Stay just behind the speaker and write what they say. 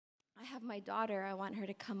have my daughter. I want her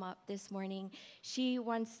to come up this morning. She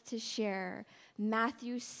wants to share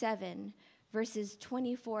Matthew 7, verses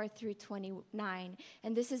 24 through 29.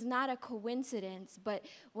 And this is not a coincidence, but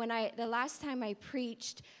the last time I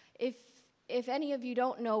preached, if any of you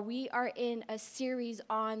don't know, we are in a series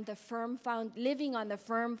on living on the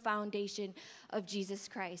firm foundation of Jesus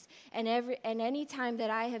Christ. And any time that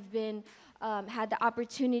I have been had the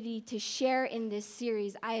opportunity to share in this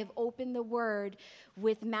series, I have opened the Word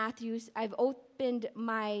with I've opened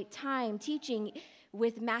my time teaching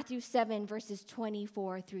with Matthew 7, verses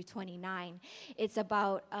 24 through 29. It's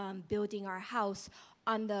about building our house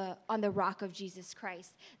on the rock of Jesus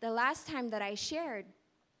Christ. The last time that I shared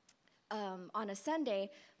on a Sunday,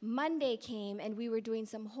 Monday came and we were doing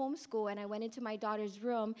some homeschool, and I went into my daughter's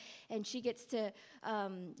room and she gets to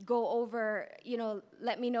go over,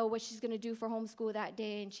 let me know what she's going to do for homeschool that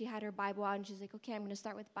day. And she had her Bible out and she's like, okay, I'm going to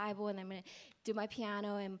start with Bible and I'm going to do my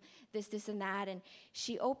piano and this and that. And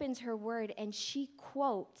she opens her word and she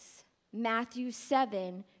quotes Matthew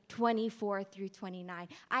 7, 24 through 29.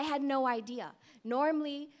 I had no idea.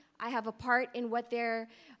 Normally, I have a part in what they're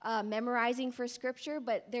memorizing for scripture,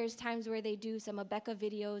 but there's times where they do some Abeka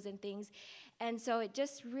videos and things. And so it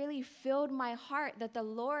just really filled my heart that the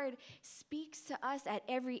Lord speaks to us at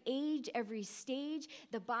every age, every stage.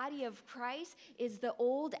 The body of Christ is the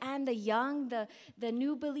old and the young, the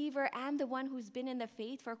new believer and the one who's been in the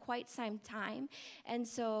faith for quite some time. And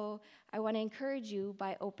so I want to encourage you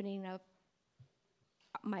by opening up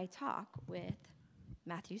my talk with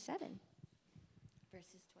Matthew 7,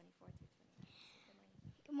 verses 24 through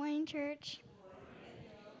 29. Good morning, church.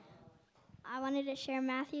 I wanted to share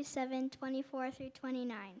Matthew 7, 24 through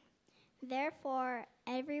 29. Therefore,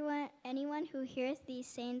 anyone who heareth these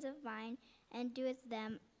sayings of mine and doeth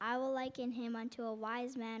them, I will liken him unto a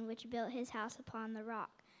wise man which built his house upon the rock.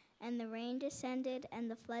 And the rain descended,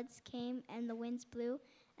 and the floods came, and the winds blew,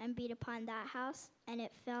 and beat upon that house, and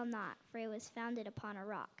it fell not, for it was founded upon a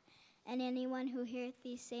rock. And anyone who heareth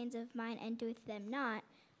these sayings of mine and doeth them not,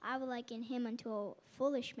 I will liken him unto a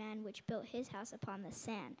foolish man which built his house upon the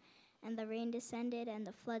sand. And the rain descended, and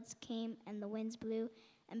the floods came, and the winds blew,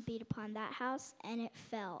 and beat upon that house, and it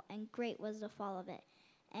fell, and great was the fall of it.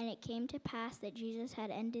 And it came to pass that Jesus had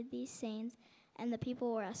ended these sayings, and the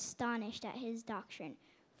people were astonished at his doctrine,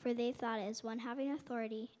 for they thought it as one having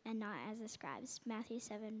authority, and not as the scribes. Matthew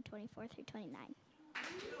 7, 24 through 29.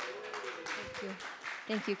 Thank you.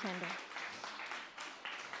 Thank you, Kendall.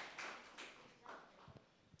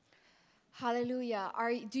 Hallelujah.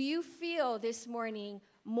 Do you feel this morning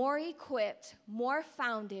more equipped, more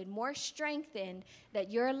founded, more strengthened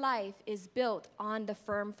that your life is built on the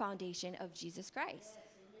firm foundation of Jesus Christ?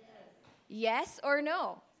 Yes or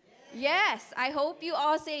no? Yes. I hope you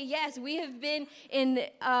all say yes. We have been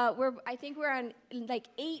I think we're on like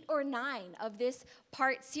 8 or 9 of this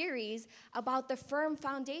part series about the firm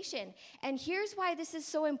foundation. And here's why this is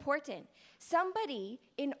so important. Somebody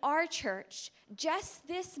in our church just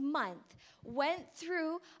this month went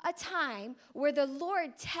through a time where the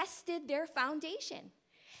Lord tested their foundation.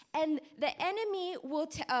 And the enemy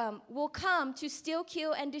will come to steal,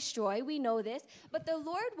 kill, and destroy. We know this. But the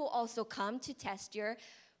Lord will also come to test your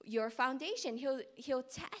foundation. He'll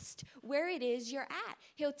test where it is you're at.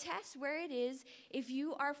 He'll test where it is if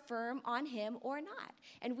you are firm on him or not.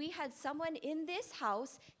 And we had someone in this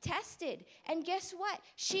house tested. And guess what?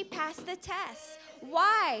 She passed the test.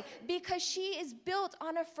 Why? Because she is built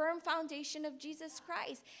on a firm foundation of Jesus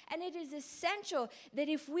Christ. And it is essential that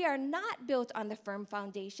if we are not built on the firm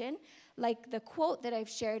foundation, like the quote that I've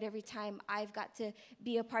shared every time I've got to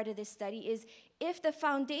be a part of this study is, if the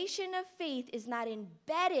foundation of faith is not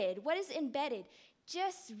embedded, what is embedded?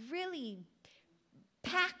 Just really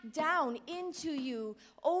packed down into you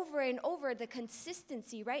over and over, the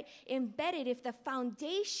consistency, right? Embedded. If the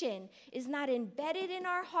foundation is not embedded in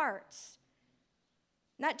our hearts,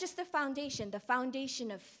 not just the foundation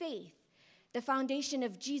of faith, the foundation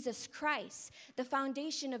of Jesus Christ, the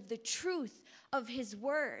foundation of the truth of his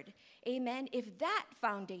word, amen? If that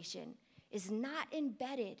foundation is not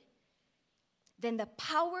embedded, then the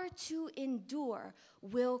power to endure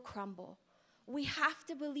will crumble. We have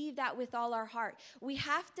to believe that with all our heart. We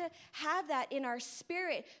have to have that in our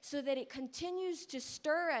spirit so that it continues to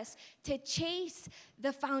stir us to chase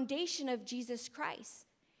the foundation of Jesus Christ.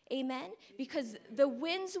 Amen? Because the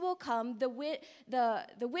winds will come, the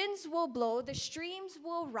winds will blow, the streams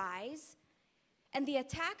will rise, and the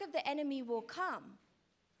attack of the enemy will come.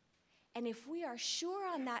 And if we are sure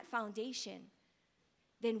on that foundation,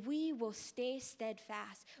 then we will stay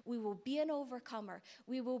steadfast. We will be an overcomer.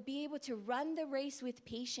 We will be able to run the race with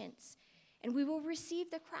patience. And we will receive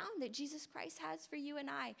the crown that Jesus Christ has for you and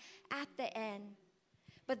I at the end.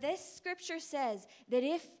 But this scripture says that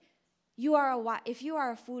if you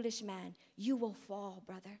are a foolish man, you will fall,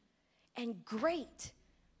 brother. And great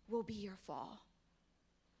will be your fall.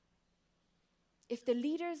 If the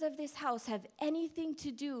leaders of this house have anything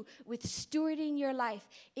to do with stewarding your life,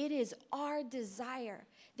 it is our desire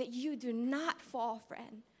that you do not fall,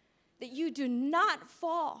 friend. That you do not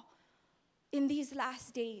fall in these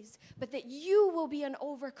last days, but that you will be an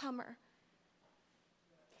overcomer.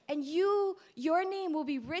 And your name will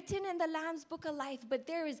be written in the Lamb's Book of Life, but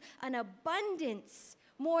there is an abundance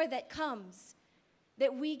more that comes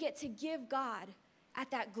that we get to give God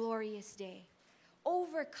at that glorious day.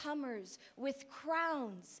 Overcomers with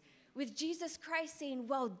crowns, with Jesus Christ saying,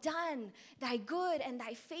 "Well done, thy good and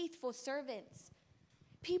thy faithful servants."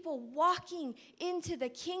 People walking into the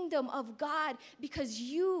kingdom of God because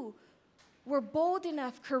you were bold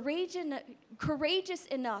enough, courageous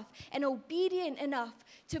enough, and obedient enough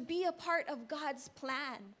to be a part of God's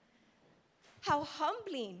plan. How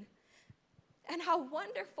humbling and how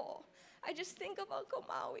wonderful. I just think of Uncle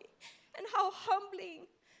Maui and how humbling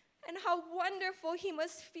and how wonderful he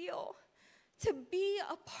must feel to be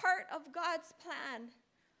a part of God's plan.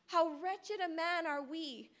 How wretched a man are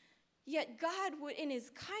we, yet God would, in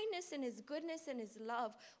his kindness and his goodness and his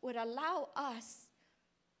love, would allow us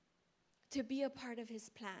to be a part of his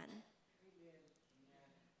plan.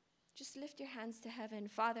 Just lift your hands to heaven.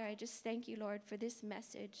 Father, I just thank you, Lord, for this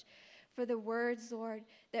message, for the words, Lord,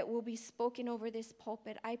 that will be spoken over this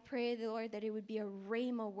pulpit. I pray, Lord, that it would be a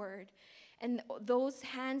rhema word. And those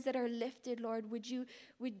hands that are lifted, Lord,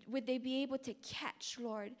 would they be able to catch,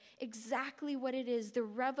 Lord, exactly what it is, the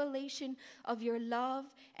revelation of your love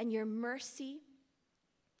and your mercy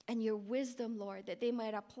and your wisdom, Lord, that they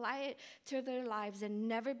might apply it to their lives and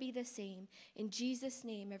never be the same. In Jesus'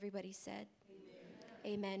 name, everybody said,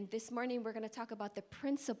 amen. Amen. This morning, we're going to talk about the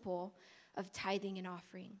principle of tithing and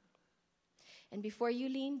offering. And before you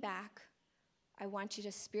lean back, I want you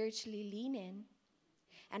to spiritually lean in.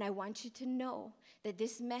 And I want you to know that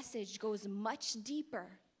this message goes much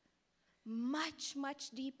deeper, much,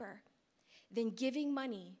 much deeper than giving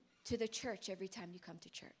money to the church every time you come to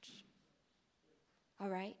church. All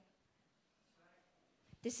right?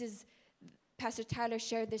 This is, Pastor Tyler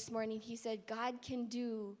shared this morning. He said, God can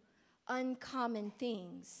do uncommon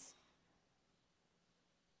things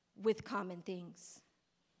with common things.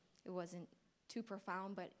 It wasn't too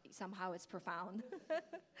profound, but somehow it's profound.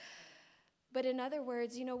 But in other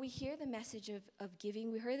words, we hear the message of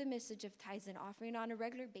giving. We hear the message of tithes and offering on a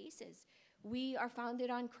regular basis. We are founded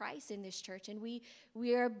on Christ in this church, and we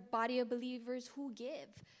are a body of believers who give.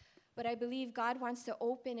 But I believe God wants to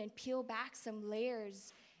open and peel back some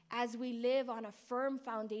layers as we live on a firm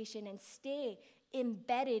foundation and stay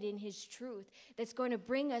embedded in his truth that's going to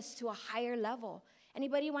bring us to a higher level.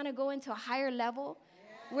 Anybody want to go into a higher level?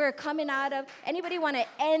 Yeah. We're coming out of, anybody want to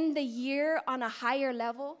end the year on a higher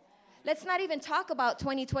level? Let's not even talk about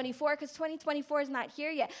 2024 because 2024 is not here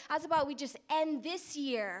yet. How's about we just end this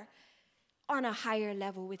year on a higher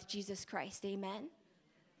level with Jesus Christ? Amen?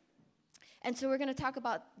 And so we're going to talk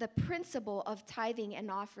about the principle of tithing and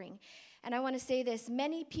offering. And I want to say this.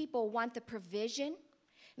 Many people want the provision.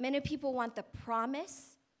 Many people want the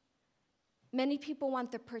promise. Many people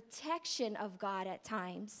want the protection of God at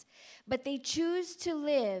times. But they choose to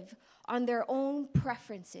live on their own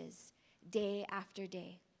preferences day after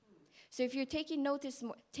day. So if you're taking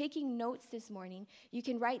notes this morning, you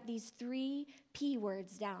can write these 3 P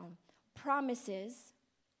words down: promises,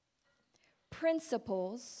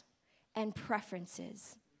 principles, and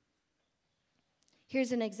preferences.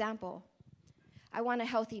 Here's an example. I want a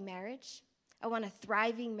healthy marriage. I want a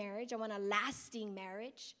thriving marriage. I want a lasting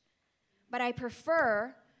marriage. But I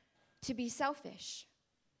prefer to be selfish.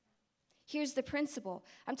 Here's the principle.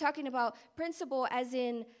 I'm talking about principle as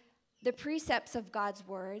in the precepts of God's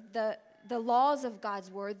word, the laws of God's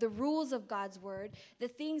word, the rules of God's word, the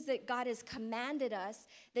things that God has commanded us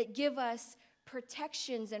that give us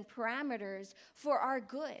protections and parameters for our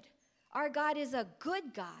good. Our God is a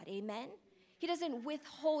good God, amen? He doesn't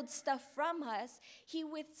withhold stuff from us. He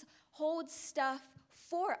withholds stuff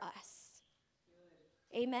for us.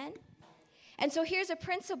 Amen? And so here's a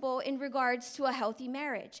principle in regards to a healthy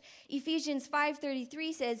marriage. Ephesians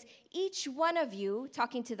 5:33 says, each one of you,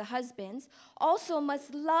 talking to the husbands, also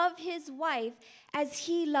must love his wife as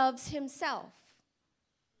he loves himself.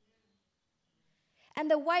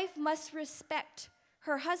 And the wife must respect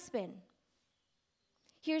her husband.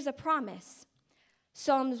 Here's a promise.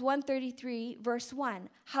 Psalms 133, verse 1.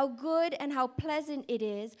 How good and how pleasant it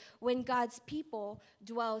is when God's people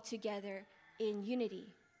dwell together in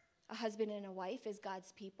unity. a husband and a wife as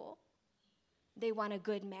God's people? They want a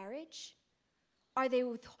good marriage? Are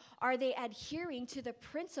they adhering to the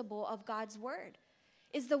principle of God's word?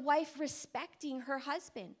 Is the wife respecting her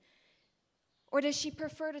husband? Or does she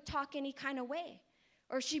prefer to talk any kind of way?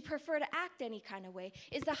 Or she prefer to act any kind of way?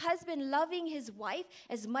 Is the husband loving his wife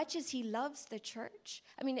as much as he loves the church?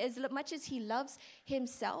 As much as he loves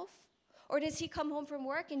himself? Or does he come home from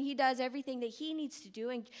work and he does everything that he needs to do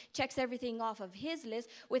and checks everything off of his list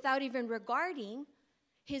without even regarding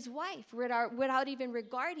his wife, without even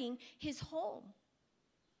regarding his home?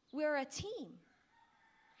 We're a team.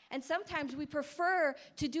 And sometimes we prefer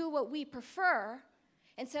to do what we prefer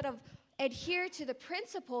instead of adhere to the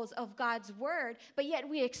principles of God's word, but yet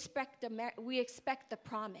we expect the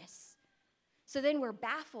promise. So then we're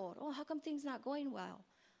baffled. Oh, how come things not going well?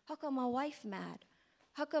 How come my wife mad?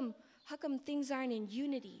 How come things aren't in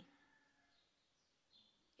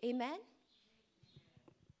Amen?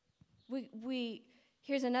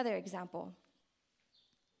 Here's another example.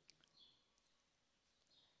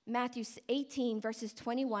 Matthew 18, verses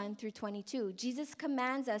 21 through 22. Jesus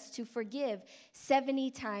commands us to forgive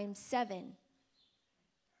 70 times 7.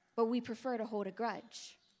 But we prefer to hold a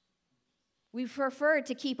grudge. We prefer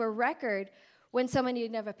to keep a record when somebody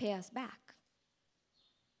would never pay us back.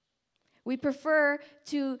 We prefer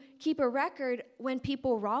to keep a record when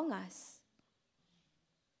people wrong us.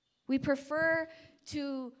 We prefer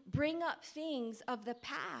to bring up things of the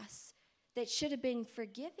past that should have been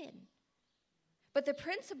forgiven. But the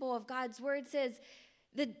principle of God's word says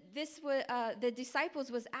that the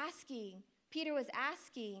disciples was asking, Peter was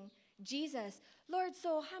asking Jesus, Lord,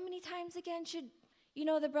 so how many times again should,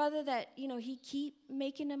 the brother that, he keep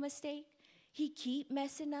making a mistake? He keep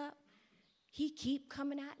messing up? He keep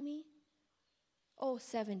coming at me? Oh,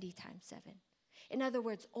 70 times 7. In other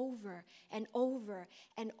words, over and over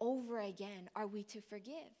and over again are we to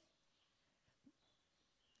forgive.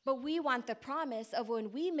 But we want the promise of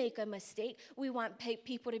when we make a mistake, we want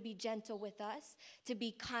people to be gentle with us, to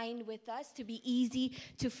be kind with us, to be easy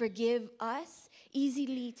to forgive us,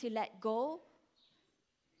 easily to let go,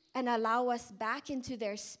 and allow us back into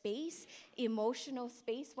their space, emotional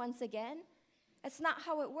space once again. That's not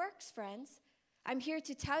how it works, friends. I'm here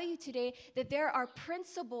to tell you today that there are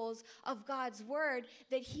principles of God's word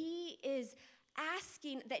that he is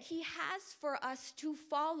asking, that he has for us to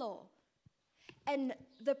follow. And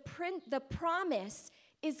the promise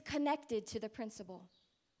is connected to the principle.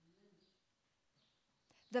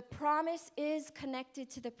 The promise is connected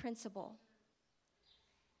to the principle.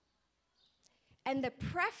 And the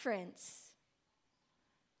preference,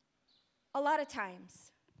 a lot of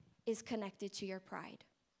times, is connected to your pride.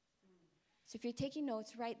 So if you're taking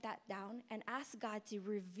notes, write that down and ask God to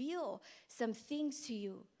reveal some things to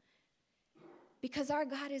you. Because our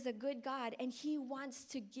God is a good God, and he wants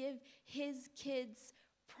to give his kids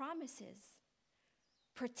promises,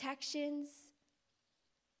 protections,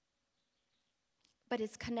 but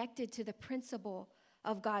it's connected to the principle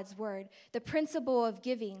of God's word, the principle of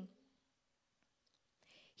giving.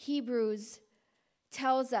 Hebrews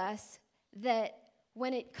tells us that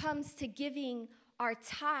when it comes to giving our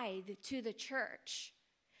tithe to the church,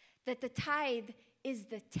 that the tithe is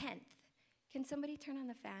the 10th. Can somebody turn on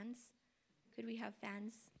the fans? Could we have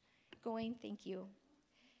fans going? Thank you.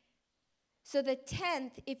 So the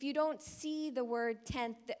 10th, if you don't see the word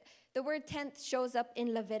 10th, the word 10th shows up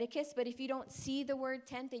in Leviticus, but if you don't see the word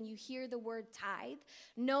 10th and you hear the word tithe,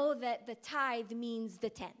 know that the tithe means the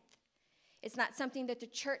 10th. It's not something that the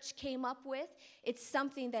church came up with. It's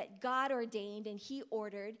something that God ordained and he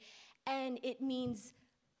ordered, and it means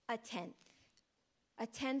a 10th. A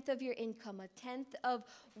 10th of your income, a 10th of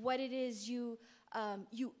what it is you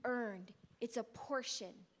earned. It's a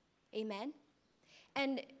portion. Amen?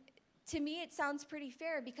 And to me, it sounds pretty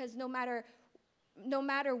fair because no matter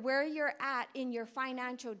where you're at in your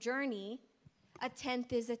financial journey, a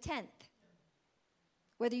 10th is a 10th.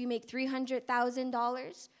 Whether you make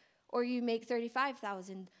 $300,000 or you make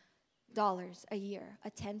 $35,000 a year, a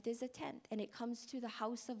 10th is a 10th, and it comes to the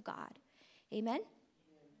house of God. Amen?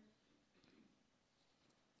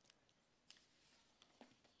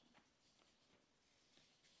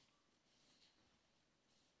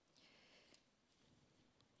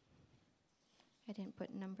 I didn't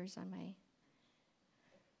put numbers on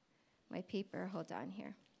my paper. Hold on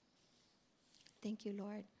here. Thank you,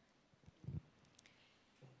 Lord.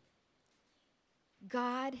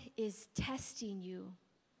 God is testing you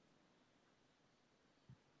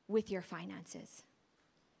with your finances.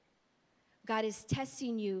 God is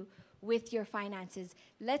testing you with your finances.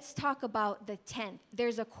 Let's talk about the 10th.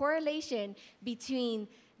 There's a correlation between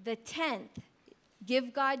the 10th,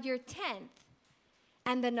 give God your 10th,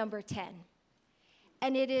 and the number 10.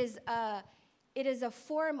 And it is a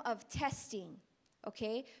form of testing,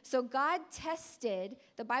 okay? So God tested,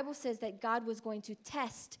 the Bible says that God was going to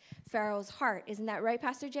test Pharaoh's heart. Isn't that right,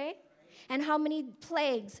 Pastor Jay? And how many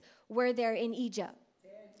plagues were there in Egypt?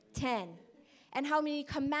 10. And how many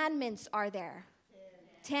commandments are there?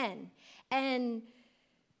 10. And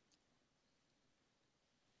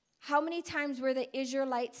how many times were the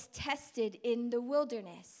Israelites tested in the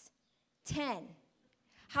wilderness? 10.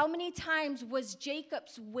 How many times was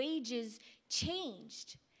Jacob's wages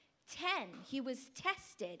changed? 10. He was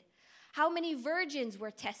tested. How many virgins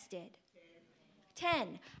were tested?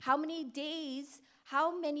 10. How many days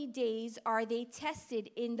are they tested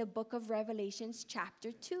in the book of Revelations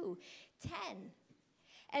chapter 2? 10.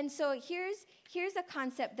 And so here's a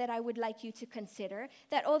concept that I would like you to consider,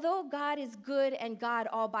 that although God is good and God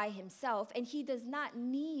all by himself, and he does not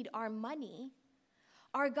need our money,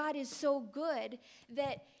 our God is so good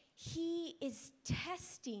that he is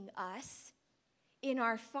testing us in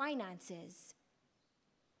our finances.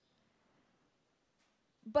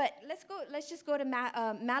 But let's just go to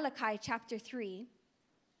Malachi chapter 3,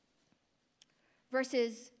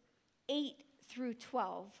 verses 8 through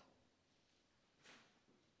 12.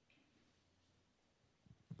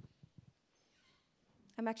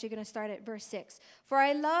 I'm actually going to start at verse 6. For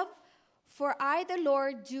I, the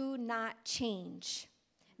Lord, do not change.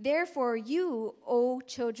 Therefore, you, O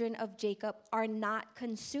children of Jacob, are not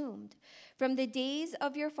consumed. From the days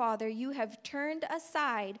of your father, you have turned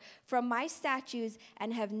aside from my statutes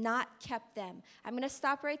and have not kept them. I'm going to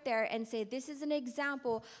stop right there and say this is an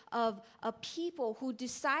example of a people who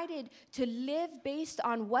decided to live based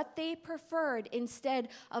on what they preferred instead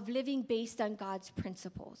of living based on God's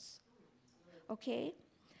principles. Okay?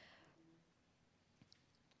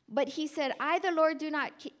 But he said, I, the Lord, do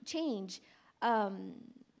not change.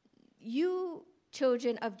 You,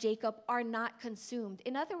 children of Jacob, are not consumed.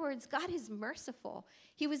 In other words, God is merciful.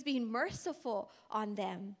 He was being merciful on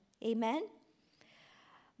them. Amen?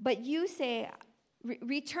 But you say,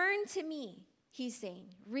 return to me, he's saying.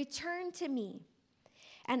 Return to me,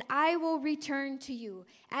 and I will return to you.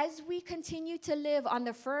 As we continue to live on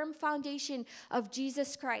the firm foundation of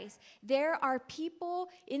Jesus Christ, there are people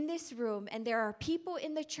in this room and there are people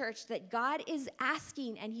in the church that God is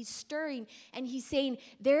asking and he's stirring and he's saying,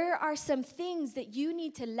 there are some things that you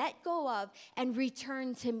need to let go of and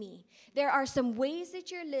return to me. There are some ways that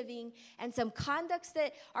you're living and some conducts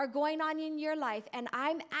that are going on in your life, and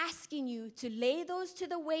I'm asking you to lay those to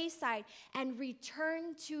the wayside and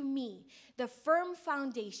return to me, the firm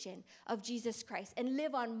foundation of Jesus Christ, and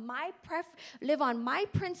live on my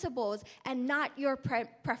principles and not your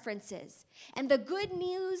preferences. And the good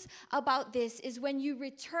news about this is when you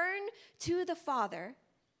return to the Father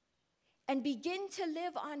and begin to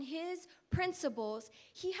live on his principles,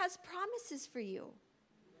 he has promises for you.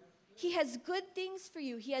 He has good things for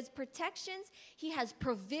you. He has protections. He has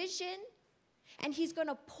provision. And he's going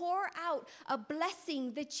to pour out a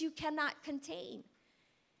blessing that you cannot contain.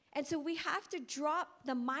 And so we have to drop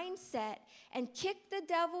the mindset and kick the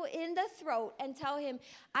devil in the throat and tell him,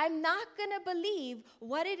 I'm not going to believe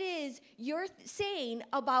what it is you're saying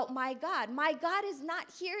about my God. My God is not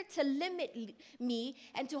here to limit me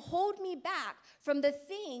and to hold me back from the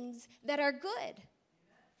things that are good.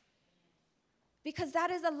 Because that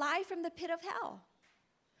is a lie from the pit of hell.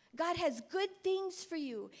 God has good things for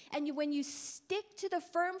you. And when you stick to the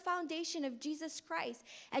firm foundation of Jesus Christ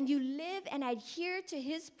and you live and adhere to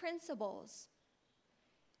his principles,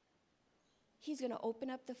 he's going to open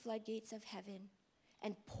up the floodgates of heaven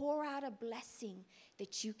and pour out a blessing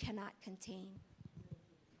that you cannot contain.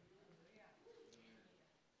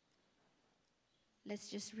 Let's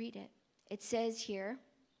just read it. It says here,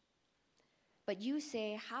 but you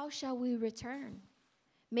say, how shall we return?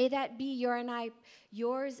 May that be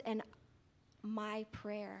yours and my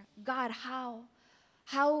prayer. God, how?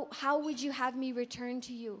 How would you have me return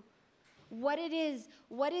to you? What is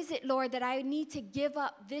it, Lord, that I need to give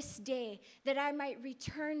up this day that I might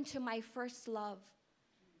return to my first love?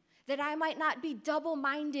 That I might not be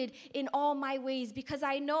double-minded in all my ways, because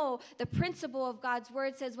I know the principle of God's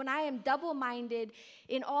word says when I am double-minded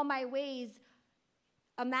in all my ways,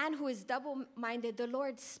 a man who is double-minded, the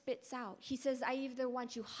Lord spits out. He says, I either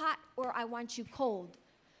want you hot or I want you cold.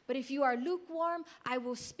 But if you are lukewarm, I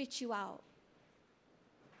will spit you out.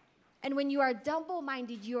 And when you are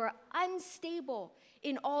double-minded, you are unstable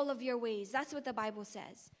in all of your ways. That's what the Bible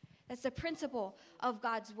says. That's the principle of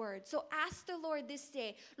God's word. So ask the Lord this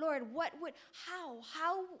day, Lord,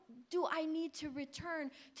 how do I need to return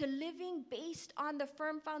to living based on the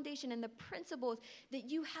firm foundation and the principles that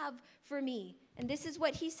you have for me? And this is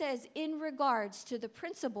what he says in regards to the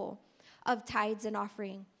principle of tithes and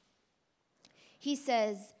offering. He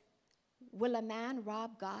says, will a man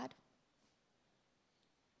rob God?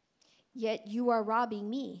 Yet you are robbing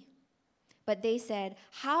me. But they said,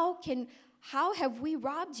 how have we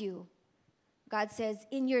robbed you? God says,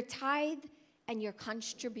 in your tithe and your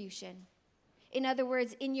contribution. In other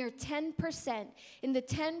words, in your 10%, in the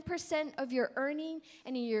 10% of your earning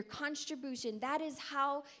and in your contribution, that is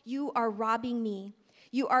how you are robbing me.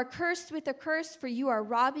 You are cursed with a curse, for you are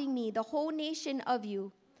robbing me, the whole nation of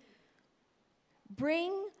you.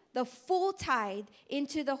 Bring the full tithe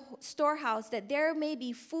into the storehouse, that there may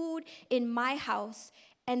be food in my house,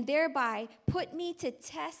 and thereby put me to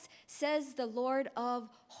test, says the Lord of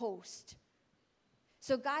hosts.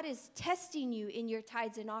 So God is testing you in your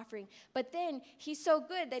tithes and offering. But then he's so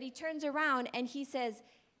good that he turns around and he says,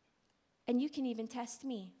 and you can even test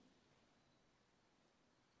me.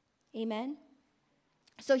 Amen?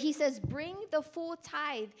 So he says, bring the full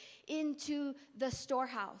tithe into the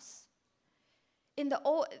storehouse. In the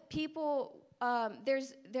old people,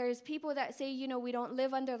 there's people that say, we don't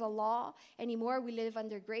live under the law anymore. We live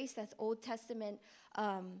under grace. That's Old Testament.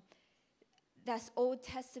 That's Old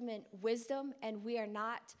Testament wisdom, and we are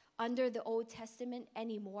not under the Old Testament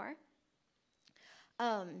anymore.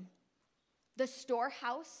 The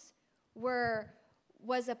storehouse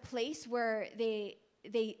was a place where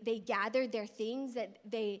they gathered their things that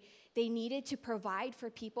they needed to provide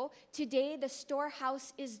for people. Today, the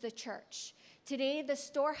storehouse is the church. Today, the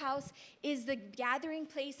storehouse is the gathering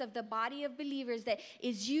place of the body of believers that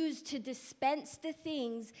is used to dispense the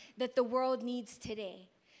things that the world needs today.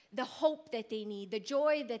 The hope that they need, the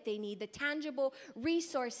joy that they need, the tangible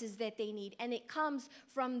resources that they need. And it comes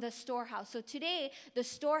from the storehouse. So today, the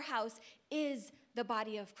storehouse is the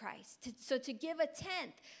body of Christ. So to give a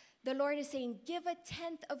tenth, the Lord is saying, give a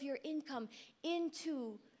tenth of your income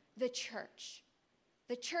into the church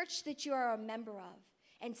that you are a member of.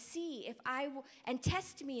 And see if and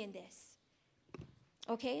test me in this.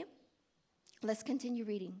 Okay? Let's continue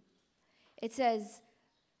reading. It says,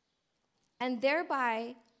 and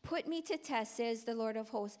thereby put me to test, says the Lord of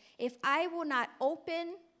hosts, if I will not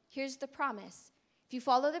open, here's the promise. If you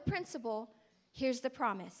follow the principle, here's the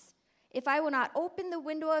promise. If I will not open the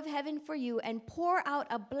window of heaven for you and pour out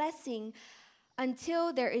a blessing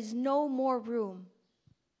until there is no more room.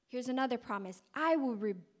 Here's another promise. I will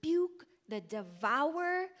rebuke the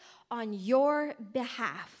devourer on your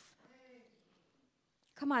behalf.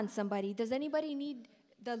 Come on, somebody. Does anybody need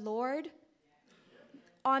the Lord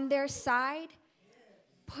on their side,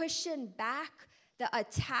 pushing back the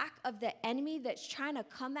attack of the enemy that's trying to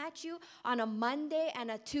come at you on a Monday and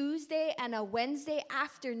a Tuesday and a Wednesday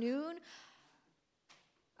afternoon?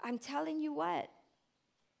 I'm telling you what.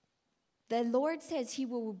 The Lord says he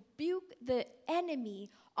will rebuke the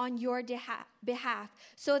enemy on your behalf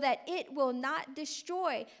so that it will not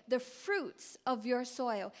destroy the fruits of your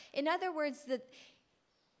soil. In other words,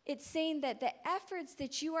 it's saying that the efforts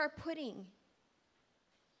that you are putting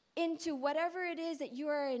into whatever it is that you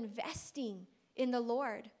are investing in the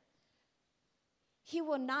Lord, he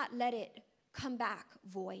will not let it come back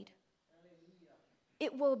void.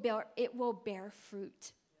 It will bear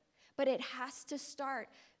fruit. But it has to start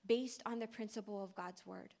based on the principle of God's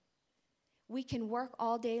word. We can work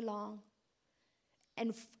all day long,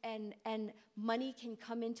 and money can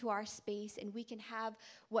come into our space, and we can have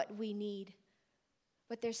what we need.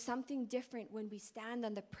 But there's something different when we stand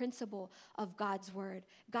on the principle of God's word.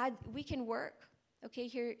 We can work. Okay,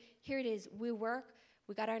 here it is. We work.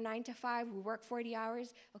 We got our 9 to 5. We work 40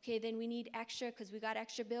 hours. Okay, then we need extra because we got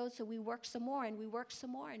extra bills. So we work some more, and we work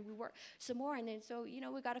some more, and we work some more. And then so,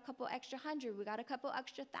 we got a couple extra 100. We got a couple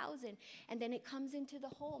extra 1,000. And then it comes into the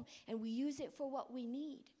home, and we use it for what we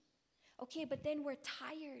need. Okay, but then we're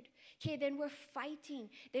tired. Okay, then we're fighting.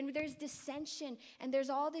 Then there's dissension, and there's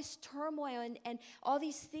all this turmoil and all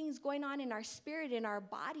these things going on in our spirit, in our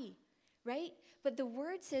body, right? But the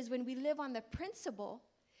word says when we live on the principle,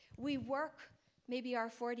 we work maybe our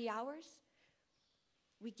 40 hours.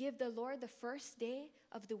 We give the Lord the first day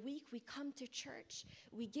of the week. We come to church.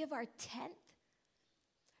 We give our 10th.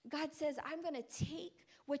 God says, I'm going to take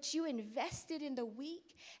what you invested in the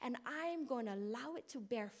week, and I'm going to allow it to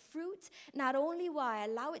bear fruit. Not only will I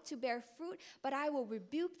allow it to bear fruit, but I will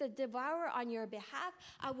rebuke the devourer on your behalf.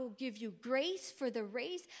 I will give you grace for the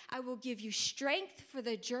race. I will give you strength for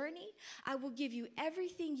the journey. I will give you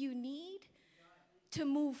everything you need to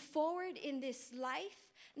move forward in this life,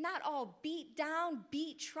 not all beat down,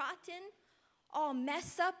 beat trodden, all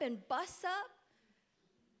mess up and bust up.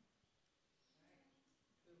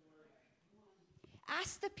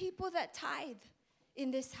 Ask the people that tithe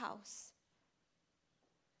in this house.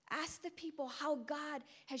 Ask the people how God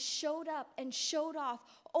has showed up and showed off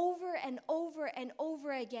over and over and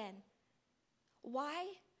over again. Why?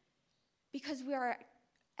 Because we are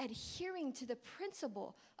adhering to the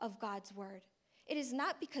principle of God's word. It is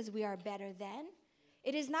not because we are better than.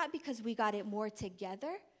 It is not because we got it more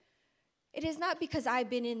together. It is not because I've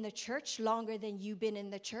been in the church longer than you've been in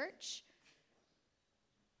the church.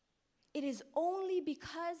 It is only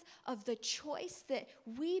because of the choice that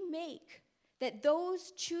we make, that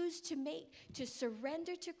those choose to make, to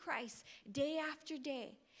surrender to Christ day after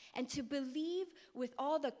day, and to believe with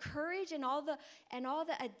all the courage and all the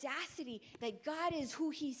audacity that God is who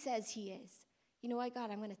he says he is. You know what,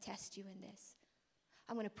 God, I'm going to test you in this.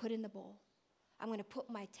 I'm going to put in the bowl. I'm going to put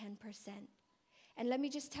my 10%. And let me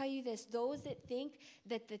just tell you this, those that think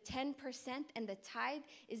that the 10% and the tithe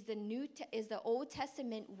is the Old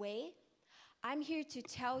Testament way, I'm here to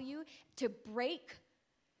tell you to break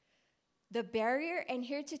the barrier, and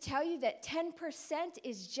here to tell you that 10%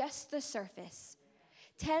 is just the surface.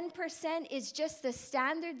 10% is just the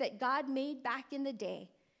standard that God made back in the day.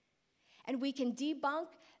 And we can debunk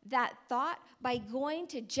that thought by going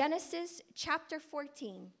to Genesis chapter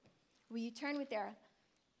 14. Will you turn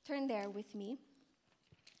there with me?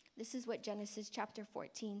 This is what Genesis chapter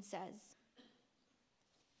 14 says.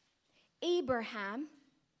 Abraham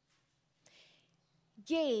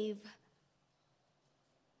gave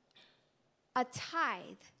a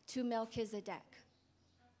tithe to Melchizedek.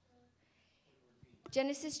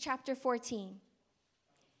 Genesis chapter 14.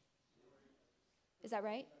 Is that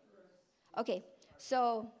right? Okay,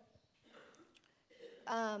 so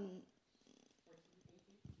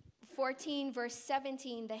 14 verse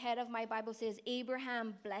 17, the head of my Bible says,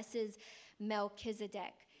 Abraham blesses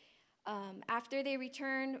Melchizedek. After they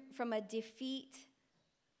return from a defeat,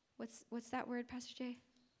 what's that word, Pastor Jay?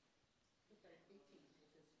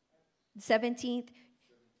 17th,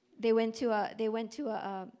 they went to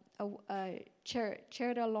a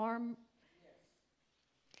chariot alarm,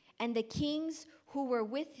 and the kings who were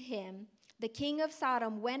with him, the king of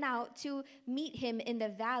Sodom, went out to meet him in the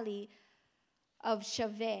valley of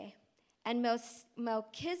Shaveh. And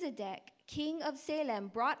Melchizedek, king of Salem,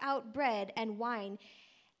 brought out bread and wine,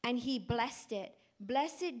 and he blessed it.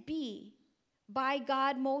 Blessed be by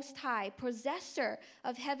God Most High, possessor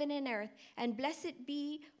of heaven and earth, and blessed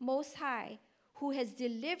be Most High, who has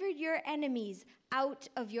delivered your enemies out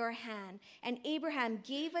of your hand. And Abraham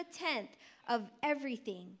gave a tenth of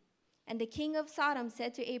everything. And the king of Sodom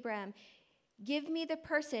said to Abraham, give me the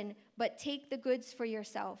person, but take the goods for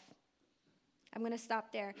yourself. I'm going to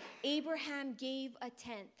stop there. Abraham gave a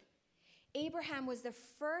tenth. Abraham was the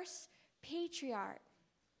first patriarch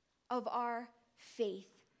of our faith.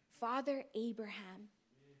 Father Abraham.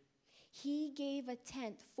 He gave a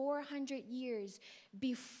tenth 400 years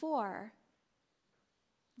before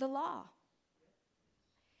the law.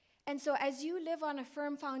 And so as you live on a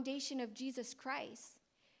firm foundation of Jesus Christ,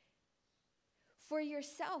 for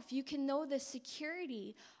yourself, you can know the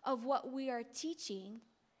security of what we are teaching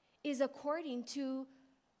is according to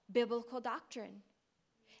biblical doctrine.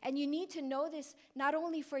 And you need to know this not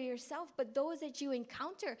only for yourself, but those that you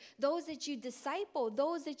encounter, those that you disciple,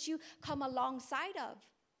 those that you come alongside of.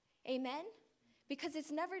 Amen? Because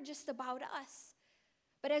it's never just about us.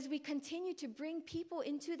 But as we continue to bring people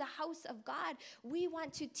into the house of God, we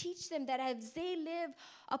want to teach them that as they live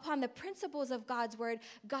upon the principles of God's word,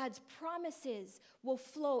 God's promises will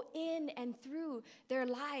flow in and through their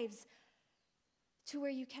lives to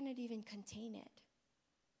where you cannot even contain it.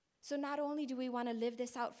 So not only do we want to live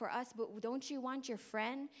this out for us, but don't you want your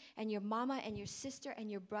friend and your mama and your sister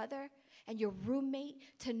and your brother and your roommate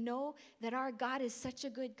to know that our God is such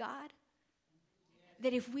a good God?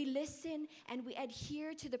 That if we listen and we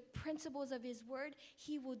adhere to the principles of his word,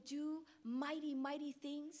 he will do mighty, mighty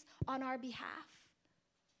things on our behalf.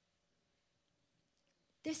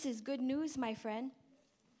 This is good news, my friend.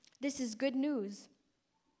 This is good news.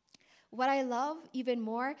 What I love even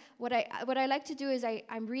more, what I like to do is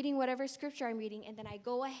I'm reading whatever scripture I'm reading, and then I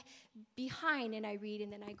go behind and I read,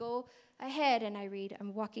 and then I go ahead and I read.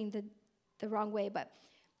 I'm walking the wrong way, but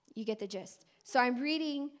you get the gist. So I'm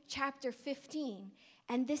reading chapter 15,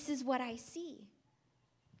 and this is what I see.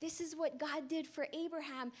 This is what God did for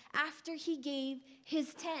Abraham after he gave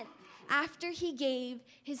his tenth, after he gave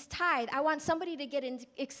his tithe. I want somebody to get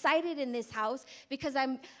excited in this house because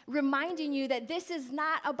I'm reminding you that this is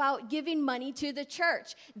not about giving money to the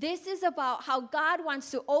church. This is about how God wants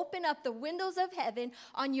to open up the windows of heaven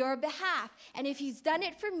on your behalf. And if he's done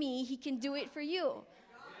it for me, he can do it for you.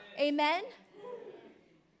 Amen?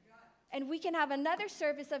 And we can have another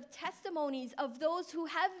service of testimonies of those who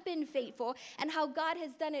have been faithful and how God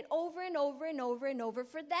has done it over and over and over and over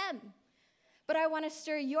for them. But I want to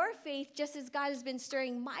stir your faith just as God has been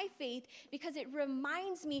stirring my faith, because it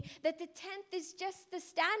reminds me that the 10th is just the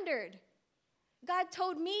standard. God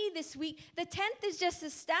told me this week, the 10th is just the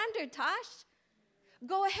standard, Tosh.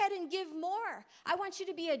 Go ahead and give more. I want you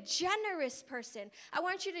to be a generous person. I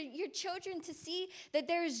want your children to see that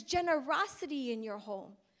there is generosity in your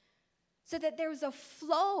home, so that there's a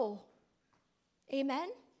flow. Amen?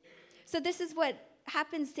 So this is what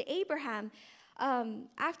happens to Abraham.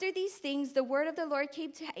 After these things, the word of the Lord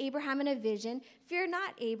came to Abraham in a vision. Fear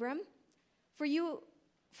not, Abram, for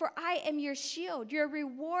I am your shield. Your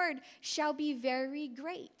reward shall be very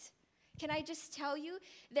great. Can I just tell you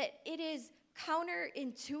that it is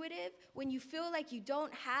counterintuitive when you feel like you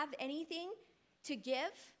don't have anything to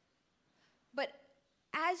give? But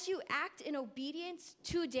as you act in obedience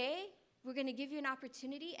today, we're going to give you an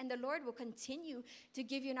opportunity, and the Lord will continue to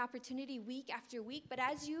give you an opportunity week after week. But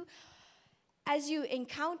as you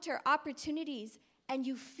encounter opportunities and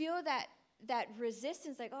you feel that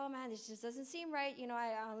resistance, like, oh man, this just doesn't seem right. You know,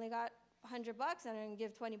 I only got $100 and I'm going to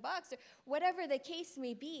give $20, or whatever the case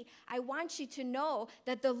may be, I want you to know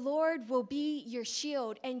that the Lord will be your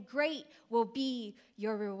shield and great will be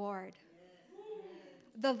your reward.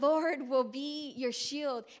 The Lord will be your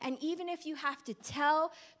shield. And even if you have to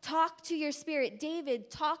talk to your spirit,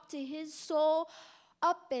 David talked to his soul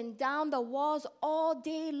up and down the walls all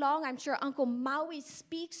day long. I'm sure Uncle Maui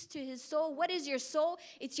speaks to his soul. What is your soul?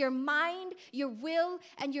 It's your mind, your will,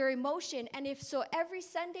 and your emotion. And if so, every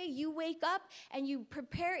Sunday you wake up and you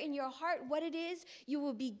prepare in your heart what it is you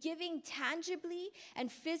will be giving tangibly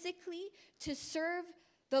and physically to serve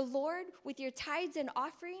the Lord with your tithes and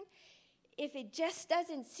offering. If it just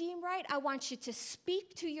doesn't seem right, I want you to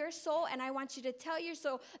speak to your soul, and I want you to tell your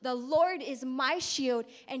soul, the Lord is my shield,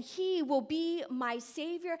 and he will be my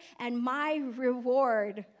savior and my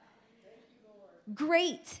reward.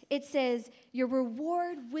 Great, it says, your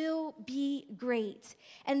reward will be great.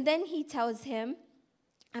 And then he tells him,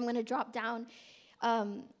 I'm going to drop down.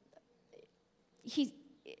 Abram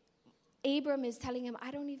is telling him, I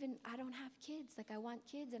don't have kids. Like, I want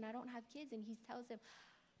kids, and I don't have kids. And he tells him,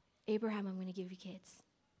 Abraham, I'm going to give you kids.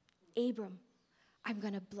 Abram, I'm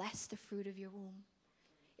going to bless the fruit of your womb.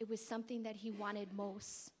 It was something that he wanted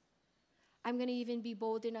most. I'm going to even be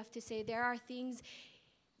bold enough to say there are things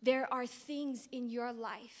in your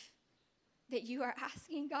life that you are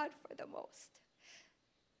asking God for the most.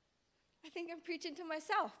 I think I'm preaching to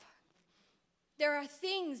myself. There are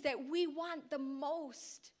things that we want the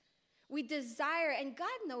most. We desire, and God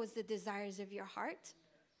knows the desires of your heart.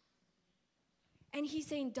 And he's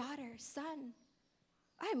saying, daughter, son,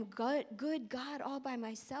 I'm good God all by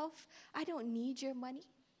myself. I don't need your money.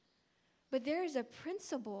 But there is a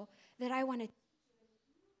principle that I want to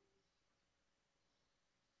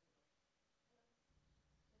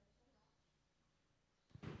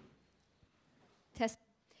test.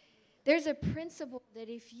 There's a principle that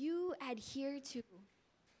if you adhere to,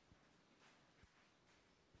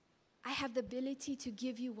 I have the ability to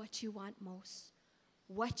give you what you want most,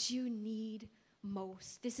 what you need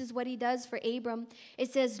most. This is what he does for Abram.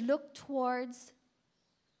 It says, look towards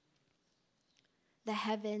the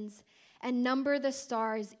heavens and number the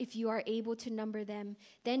stars if you are able to number them.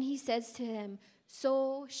 Then he says to him,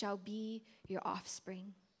 so shall be your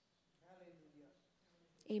offspring. Hallelujah.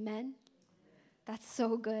 Amen. That's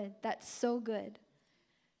so good. That's so good.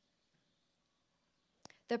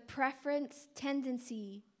 The preference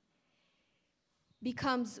tendency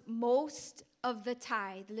becomes most of the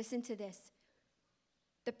tithe. Listen to this.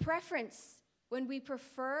 The preference, when we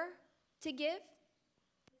prefer to give,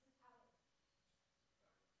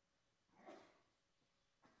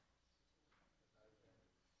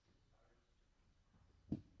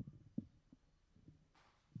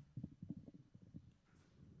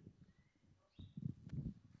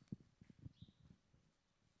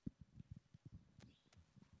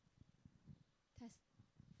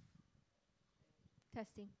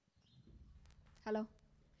 testing. Hello?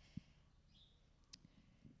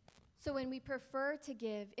 So when we prefer to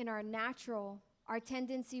give in our natural, our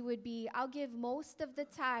tendency would be, I'll give most of the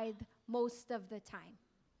tithe most of the time.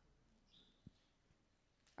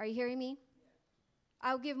 Are you hearing me?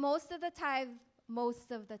 I'll give most of the tithe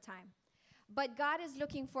most of the time. But God is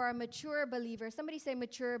looking for a mature believer. Somebody say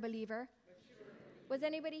mature believer. Was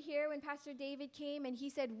anybody here when Pastor David came and he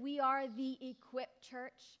said, we are the equipped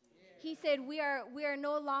church? He said, we are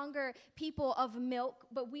no longer people of milk,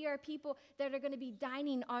 but we are people that are going to be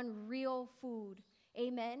dining on real food.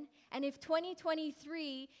 Amen. And if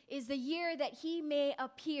 2023 is the year that he may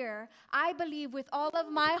appear, I believe with all of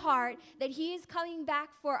my heart that he is coming back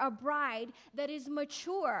for a bride that is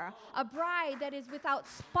mature, a bride that is without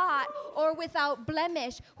spot or without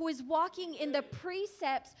blemish, who is walking in the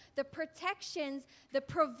precepts, the protections, the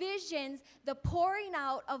provisions, the pouring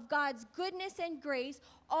out of God's goodness and grace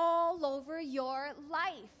all over your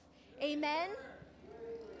life. Amen.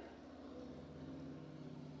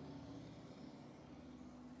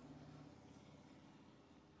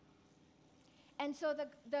 And so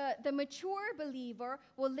the mature believer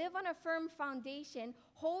will live on a firm foundation,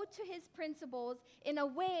 hold to his principles in a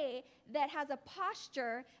way that has a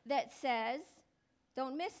posture that says,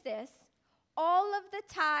 don't miss this, all of the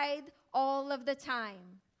tithe, all of the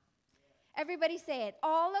time. Everybody say it.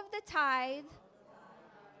 All of the tithe,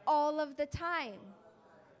 all of the time.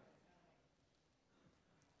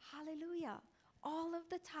 Hallelujah. All of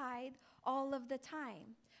the tithe, all of the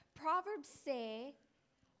time. Proverbs say,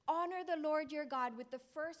 honor the Lord your God with the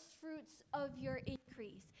first fruits of your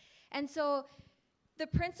increase. And so the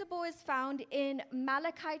principle is found in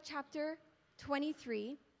Malachi chapter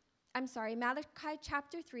 3,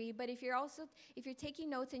 but if you're taking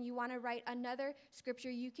notes and you want to write another scripture,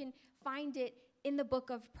 you can find it in the book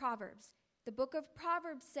of Proverbs. The book of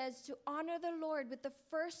Proverbs says to honor the Lord with the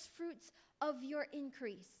first fruits of your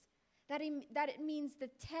increase. That it means the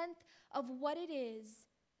 10th of what it is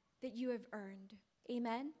that you have earned.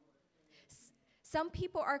 Amen? Some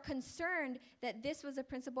people are concerned that this was a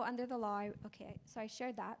principle under the law. So I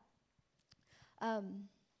shared that.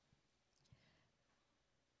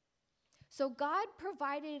 So God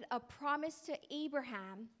provided a promise to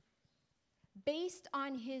Abraham based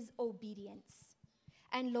on his obedience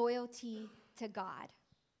and loyalty to God.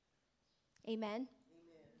 Amen?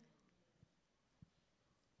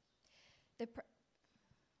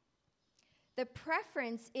 The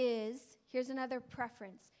preference is, here's another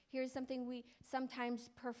preference. Here's something we sometimes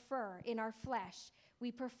prefer in our flesh.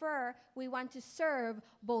 We want to serve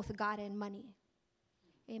both God and money.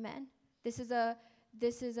 Amen? This is a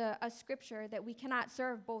scripture that we cannot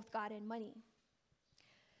serve both God and money.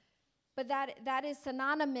 But that is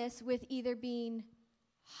synonymous with either being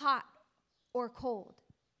hot or cold.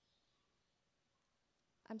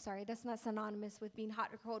 I'm sorry, that's not synonymous with being hot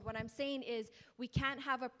or cold. What I'm saying is we can't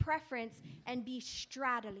have a preference and be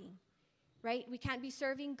straddling, right? We can't be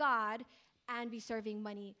serving God and be serving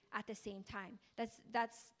money at the same time.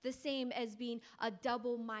 That's the same as being a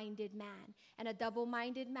double-minded man. And a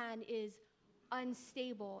double-minded man is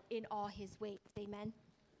unstable in all his ways. Amen?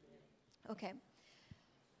 Okay.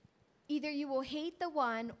 Either you will hate the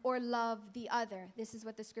one or love the other. This is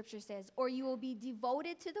what the scripture says. Or you will be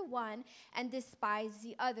devoted to the one and despise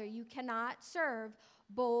the other. You cannot serve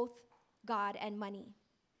both God and money.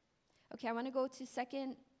 Okay, I want to go to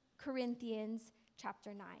 2 Corinthians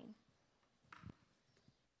chapter 9.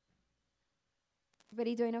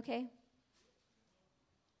 Everybody doing okay?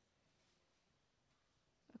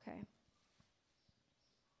 Okay.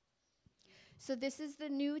 So this is the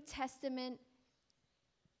New Testament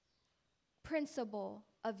principle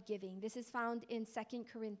of giving. This is found in 2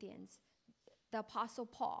 Corinthians, the Apostle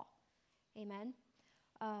Paul. Amen.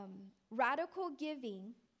 Radical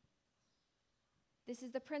giving, this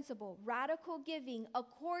is the principle. Radical giving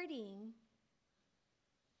according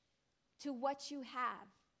to what you have.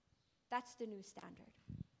 That's the new standard.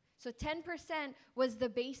 So 10% was the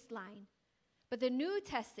baseline. But in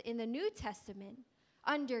the New Testament,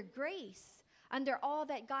 under grace, under all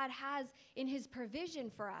that God has in his provision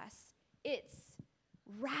for us, it's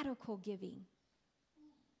radical giving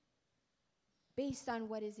based on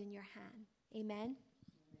what is in your hand. Amen?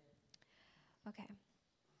 Okay.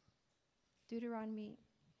 Deuteronomy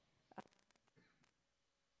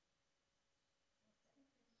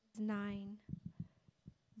 9,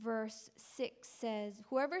 verse 6 says,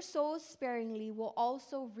 whoever sows sparingly will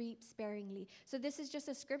also reap sparingly. So this is just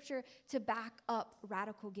a scripture to back up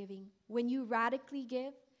radical giving. When you radically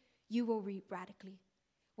give, you will reap radically.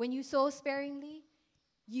 When you sow sparingly,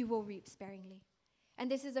 you will reap sparingly. And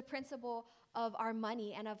this is a principle of our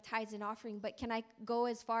money and of tithes and offering. But can I go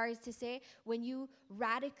as far as to say, when you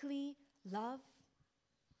radically love,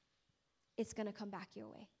 it's going to come back your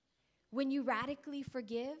way. When you radically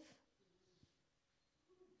forgive,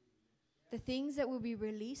 the things that will be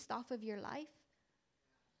released off of your life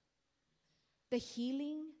the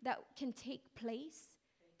healing that can take place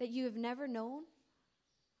that you have never known.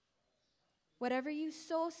 Whatever you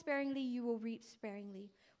sow sparingly, you will reap sparingly.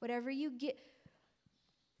 Whatever you get,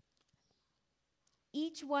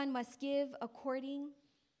 each one must give according,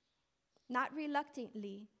 not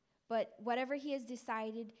reluctantly, but whatever he has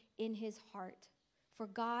decided in his heart. For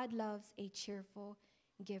God loves a cheerful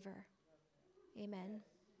giver. Amen.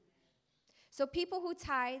 So people who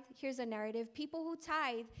tithe, here's a narrative. People who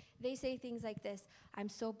tithe, they say things like this: I'm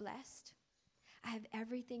so blessed. I have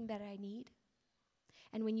everything that I need.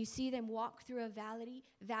 And when you see them walk through a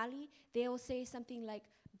valley, they'll say something like,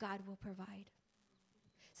 God will provide.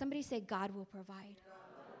 Somebody say, God will provide.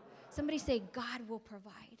 Somebody say, God will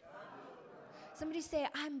provide. Somebody say,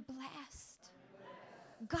 I'm blessed.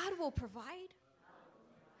 God will provide.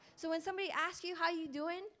 So when somebody asks you how you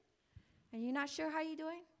doing, and you're not sure how you're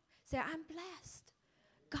doing, say, I'm blessed.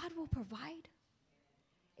 God will provide.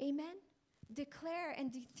 Amen. Declare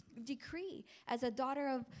and decree as a daughter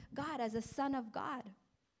of God, as a son of God.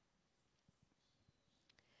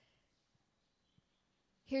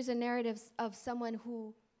 Here's a narrative of someone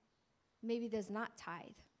who maybe does not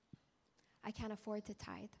tithe. I can't afford to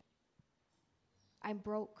tithe. I'm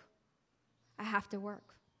broke. I have to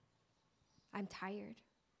work. I'm tired.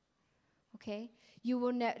 Okay?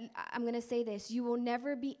 I'm going to say this. You will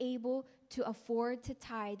never be able to afford to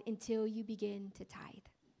tithe until you begin to tithe.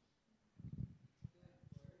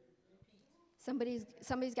 Somebody's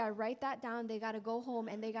got to write that down. They got to go home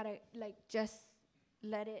and they got to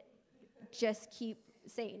just keep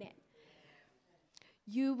saying it.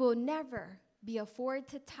 You will never be afford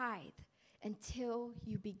to tithe until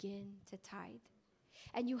you begin to tithe.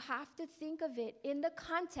 And you have to think of it in the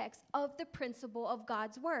context of the principle of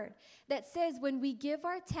God's word that says when we give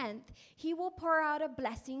our tenth, he will pour out a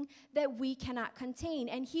blessing that we cannot contain,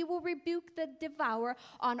 and he will rebuke the devourer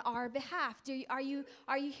on our behalf. Are you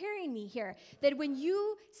hearing me here? That when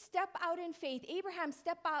you step out in faith, Abraham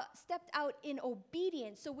stepped out in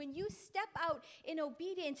obedience. So when you step out in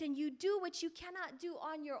obedience and you do what you cannot do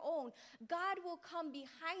on your own, God will come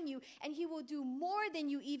behind you and he will do more than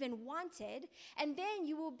you even wanted. And then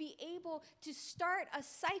you will be able to start a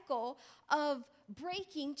cycle of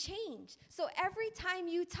breaking change. So every time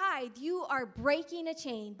you tithe, you are breaking a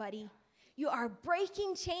chain, buddy. You are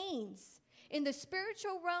breaking chains in the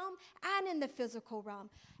spiritual realm and in the physical realm.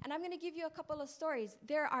 And I'm going to give you a couple of stories.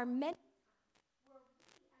 There are many where we as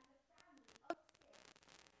a family of six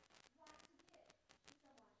want to give to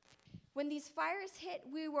someone. When these fires hit,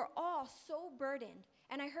 we were all so burdened.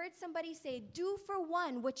 And I heard somebody say, do for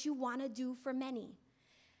one what you want to do for many.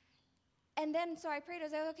 And then, so I prayed. I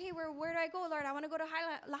was like, okay, where do I go, Lord? I want to go to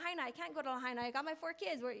Lahaina. I can't go to Lahaina. I got my 4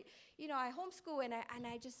 kids. I homeschool, and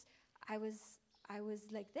I was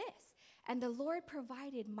like this. And the Lord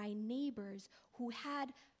provided my neighbors who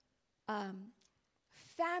had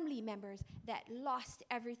family members that lost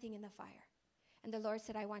everything in the fire. And the Lord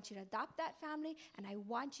said, I want you to adopt that family, and I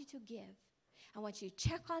want you to give. I want you to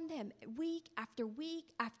check on them week after week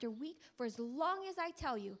after week for as long as I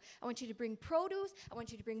tell you. I want you to bring produce. I want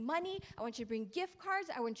you to bring money. I want you to bring gift cards.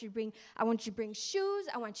 I want you to bring shoes.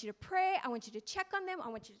 I want you to pray. I want you to check on them. I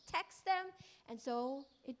want you to text them. And so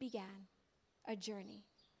it began a journey.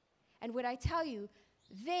 And what I tell you,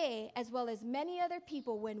 they, as well as many other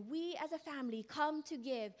people, when we as a family come to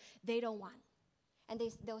give, they don't want. And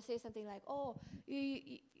they'll say something like, oh,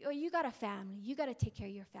 you got a family. You got to take care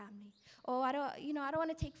of your family. Oh, I don't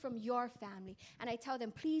want to take from your family. And I tell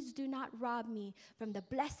them, please do not rob me from the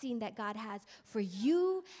blessing that God has for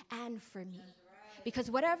you and for me.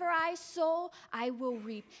 Because whatever I sow, I will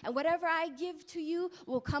reap. And whatever I give to you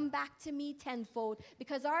will come back to me tenfold.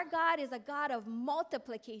 Because our God is a God of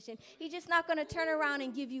multiplication. He's just not going to turn around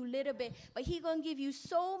and give you a little bit. But he's going to give you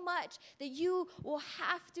so much that you will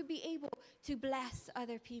have to be able to bless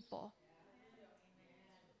other people.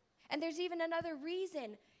 And there's even another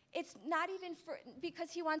reason. It's not even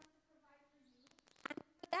because he wants to provide for you.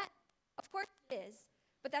 And that, of course, it is.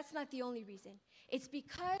 But that's not the only reason. It's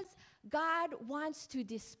because God wants to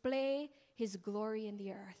display his glory in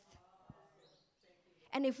the earth.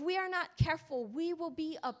 And if we are not careful, we will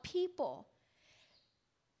be a people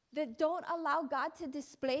that don't allow God to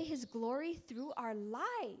display his glory through our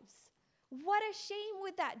lives. What a shame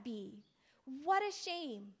would that be? What a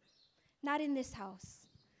shame. Not in this house.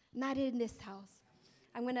 Not in this house.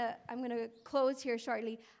 I'm gonna close here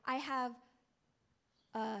shortly. I have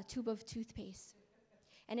a tube of toothpaste.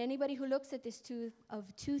 And anybody who looks at this tube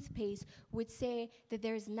of toothpaste would say that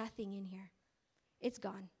there's nothing in here. It's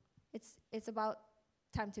gone. It's about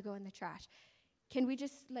time to go in the trash. Can we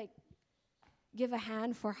just give a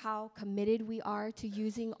hand for how committed we are to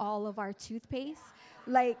using all of our toothpaste?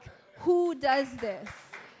 Like, who does this?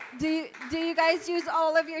 Do you guys use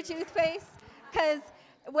all of your toothpaste? Because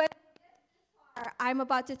when I'm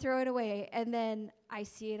about to throw it away, and then I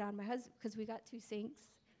see it on my husband, because we got 2 sinks.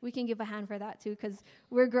 We can give a hand for that, too, because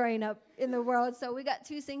we're growing up in the world, so we got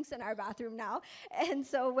 2 sinks in our bathroom now. And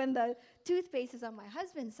so when the toothpaste is on my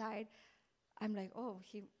husband's side, I'm like, oh,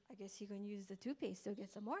 I guess he's going to use the toothpaste to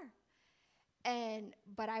get some more.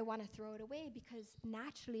 But I want to throw it away because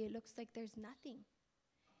naturally it looks like there's nothing.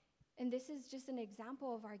 And this is just an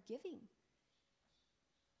example of our giving.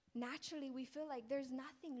 Naturally, we feel like there's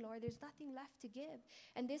nothing, Lord. There's nothing left to give.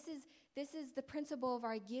 And this is the principle of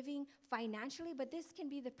our giving financially, but this can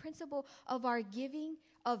be the principle of our giving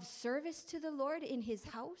of service to the Lord in his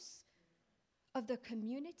house, of the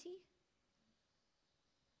community.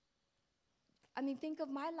 I mean, think of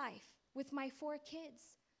my life with my 4 kids.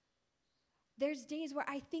 There's days where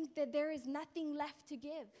I think that there is nothing left to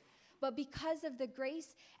give. But because of the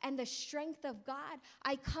grace and the strength of God,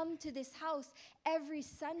 I come to this house every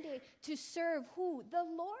Sunday to serve who? The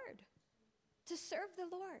Lord. To serve the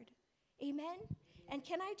Lord. Amen? And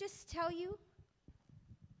can I just tell you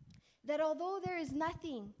that although there is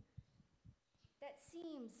nothing that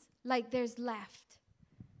seems like there's left,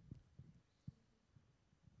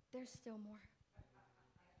 there's still more.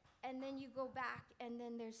 And then you go back, and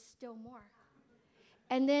then there's still more.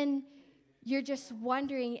 And then you're just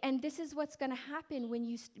wondering, and this is what's going to happen when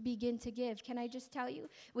you begin to give. Can I just tell you?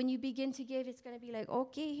 When you begin to give, it's going to be like,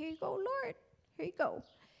 okay, here you go, Lord. Here you go.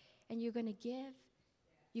 And you're going to give.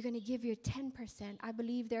 You're going to give your 10%. I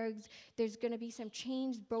believe there's going to be some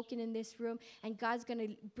chains broken in this room, and God's going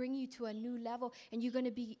to bring you to a new level, and you're going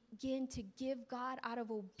to begin to give God out of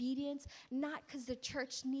obedience, not because the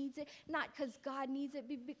church needs it, not because God needs it,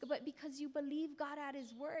 but because you believe God at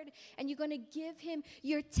his word, and you're going to give him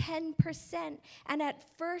your 10%. And at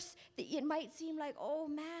first, it might seem like, oh,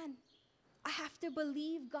 man, I have to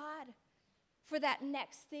believe God for that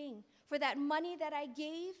next thing. For that money that I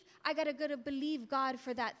gave, I got to go to believe God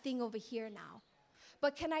for that thing over here now.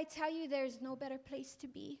 But can I tell you, there's no better place to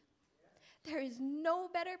be? There is no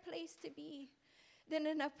better place to be than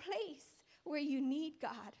in a place where you need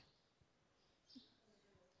God.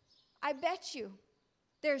 I bet you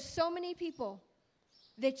there's so many people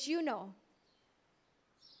that you know,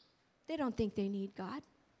 they don't think they need God.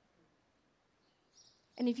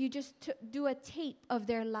 And if you just do a tape of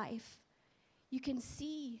their life, you can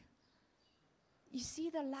see. You see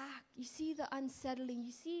the lack. You see the unsettling.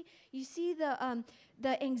 You see the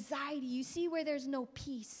anxiety. You see where there's no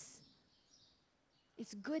peace.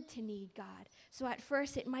 It's good to need God. So at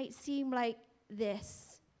first it might seem like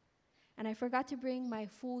this. And I forgot to bring my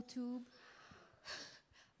full tube.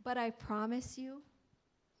 But I promise you,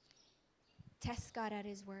 test God at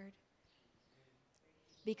his word.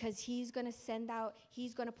 Because he's going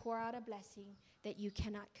to pour out a blessing that you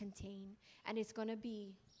cannot contain. And it's going to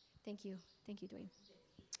be, thank you, Dwayne.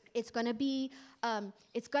 It's going to be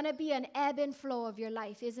an ebb and flow of your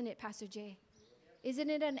life, isn't it, Pastor Jay? Isn't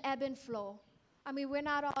it an ebb and flow? I mean, we're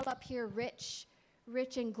not all up here rich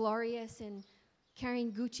and glorious and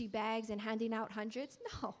carrying Gucci bags and handing out hundreds.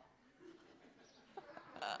 No.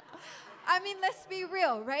 I mean, let's be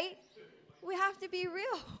real, right? We have to be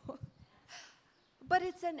real. But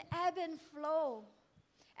it's an ebb and flow.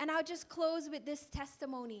 And I'll just close with this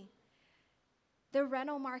testimony. The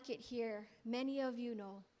rental market here, many of you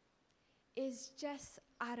know, is just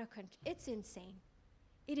out of control. It's insane.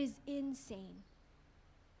 It is insane.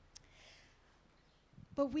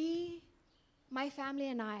 But my family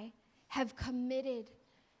and I, have committed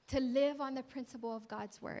to live on the principle of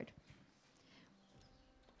God's word.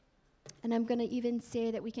 And I'm going to even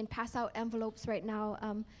say that we can pass out envelopes right now.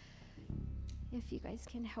 If you guys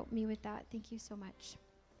can help me with that, thank you so much.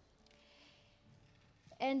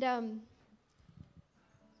 And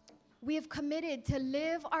we have committed to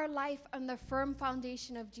live our life on the firm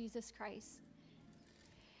foundation of Jesus Christ.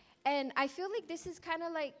 And I feel like this is kind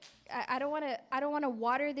of like, I don't want to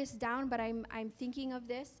water this down, but I'm thinking of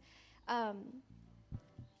this, kind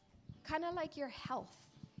of like your health.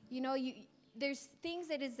 You know, there's things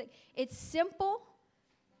that it's simple.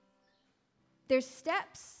 There's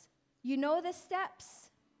steps. You know the steps.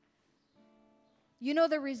 You know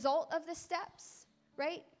the result of the steps,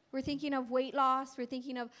 right? We're thinking of weight loss. We're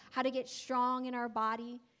thinking of how to get strong in our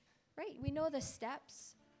body, right? We know the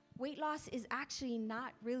steps. Weight loss is actually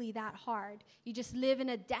not really that hard. You just live in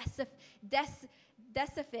a deficit,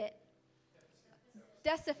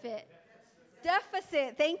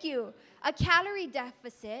 thank you. A calorie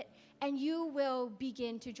deficit, and you will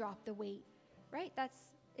begin to drop the weight, right?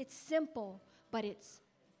 It's simple. but it's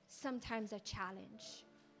sometimes a challenge.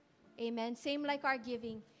 Amen. Same like our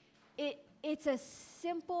giving. It's a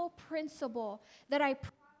simple principle that I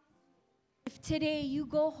promise if today you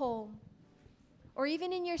go home, or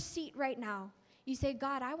even in your seat right now, you say,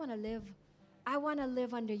 God, I want to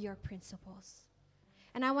live under your principles.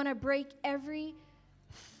 And I want to break every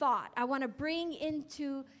thought. I want to bring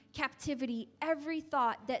into captivity every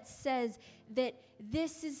thought that says that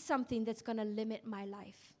this is something that's going to limit my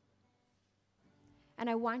life. And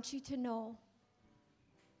I want you to know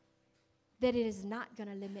that it is not going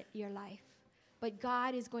to limit your life, but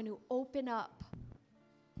God is going to open up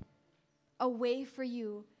a way for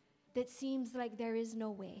you that seems like there is no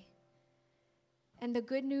way. And the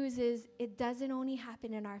good news is it doesn't only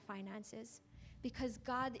happen in our finances, because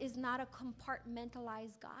God is not a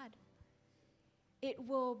compartmentalized God. It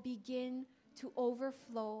will begin to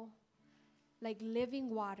overflow like living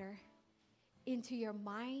water into your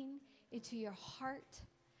mind, into your heart.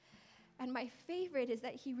 And my favorite is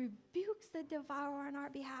that he rebukes the devourer on our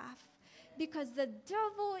behalf, because the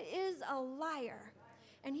devil is a liar.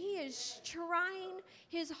 And he is trying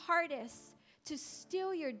his hardest to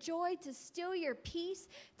steal your joy, to steal your peace,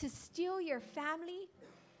 to steal your family.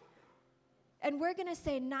 And we're going to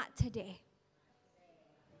say, not today.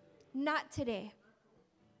 Not today.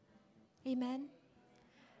 Amen?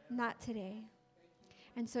 Not today.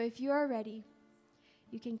 And so if you are ready,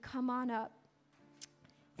 you can come on up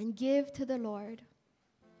and give to the Lord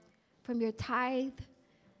from your tithe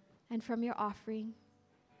and from your offering.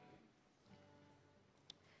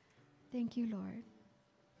 Thank you, Lord.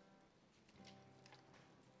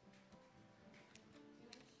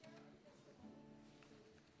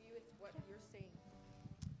 With what you're saying.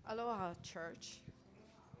 Aloha, church.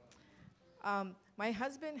 My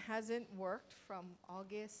husband hasn't worked from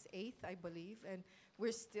August 8th, I believe, and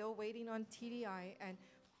we're still waiting on TDI. And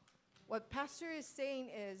what Pastor is saying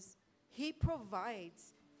is he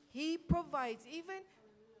provides. He provides. Even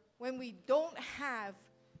when we don't have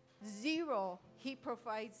zero, he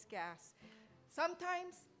provides gas.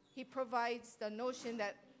 Sometimes he provides the notion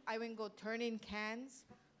that I would go turn in cans,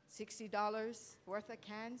 $60 worth of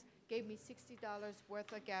cans, gave me $60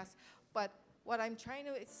 worth of gas. But what I'm trying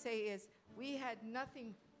to say is we had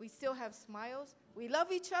nothing. We still have smiles. We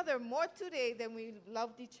love each other more today than we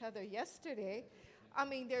loved each other yesterday. I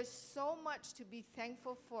mean, there's so much to be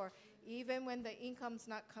thankful for, even when the income's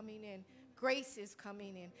not coming in. Grace is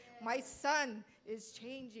coming in. My son is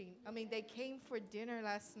changing. I mean, they came for dinner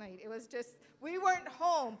last night. It was just, we weren't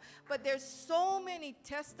home, but there's so many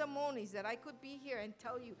testimonies that I could be here and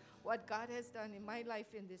tell you what God has done in my life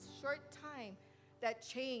in this short time that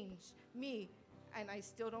changed me, and I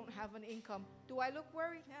still don't have an income. Do I look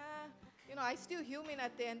worried? Nah. I still human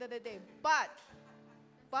at the end of the day, but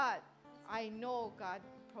I know God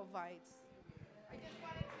provides. I just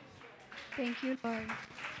wanted to share. Thank you, Lord.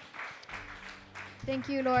 Thank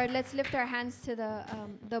you, Lord. Let's lift our hands to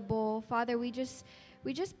the bowl. Father, we just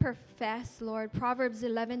profess, Lord, Proverbs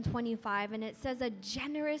 11:25, and it says, a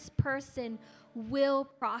generous person will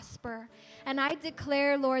prosper. And I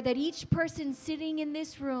declare, Lord, that each person sitting in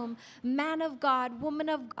this room, man of God, woman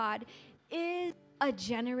of God, is a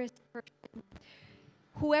generous person.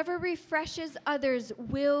 Whoever refreshes others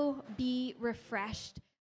will be refreshed.